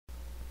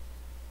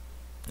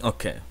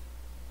Okay.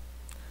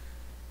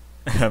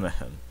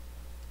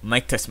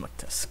 Mic test, mic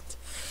test.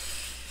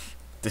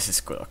 This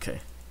is good,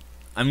 okay.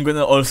 I'm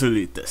gonna also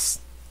read this.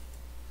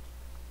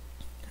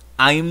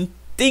 I'm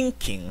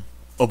thinking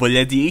of a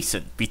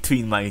radiation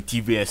between my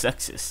DBS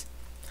axis.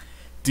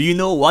 Do you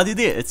know what it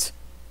is?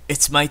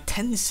 It's my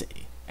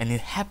tensei, and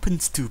it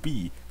happens to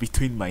be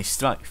between my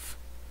stripe.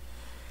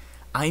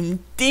 I'm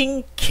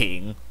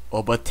thinking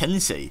of a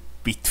tensei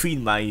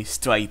between my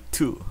stripe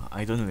too.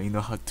 I don't really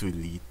know how to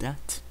read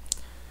that.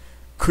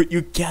 Could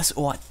you guess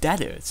what that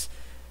is?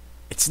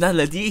 It's not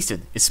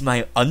radiation, it's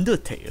my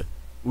undertail,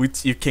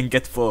 which you can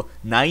get for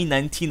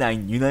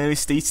 $9.99 United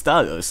States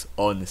dollars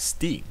on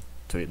Steam.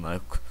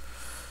 Trademark.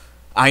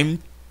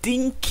 I'm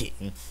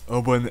thinking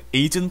of an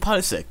agent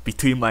parsec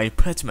between my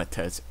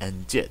prismatas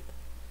and JIT.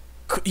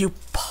 Could you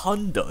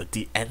ponder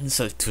the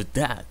answer to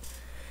that?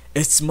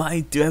 It's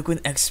my Dragon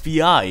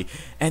XPI,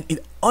 and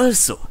it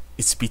also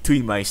is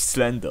between my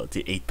Slender,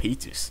 the 8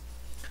 pages.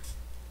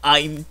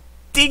 I'm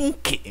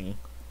thinking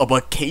of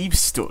a cave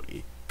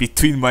story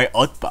between my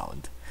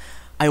Earthbound.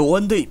 I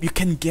wonder if you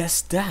can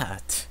guess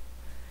that.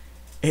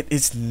 It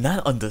is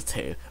not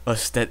Undertale,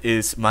 as that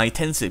is my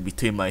tensei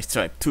between my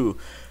stripe too.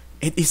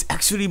 It is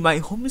actually my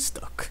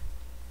Homestuck.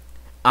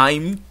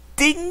 I'm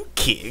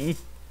thinking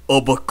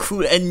of a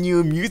cool and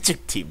new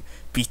music team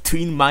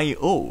between my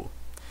O.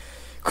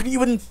 Could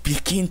you even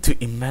begin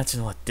to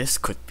imagine what this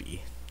could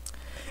be?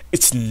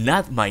 It's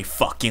not my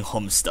fucking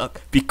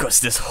Homestuck,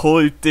 because this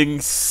whole thing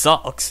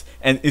sucks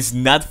and is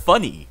not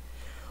funny.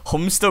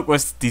 Homestuck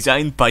was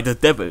designed by the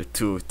devil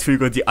to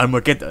trigger the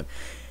Armageddon,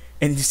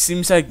 and it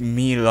seems like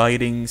me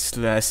writing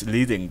 /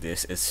 leading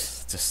this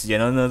is just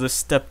yet another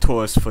step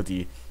towards for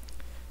the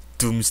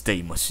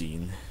doomsday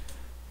machine.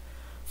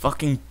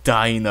 Fucking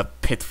die in a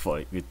pit for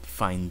it, you'd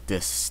find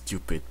this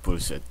stupid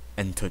bullshit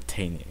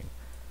entertaining.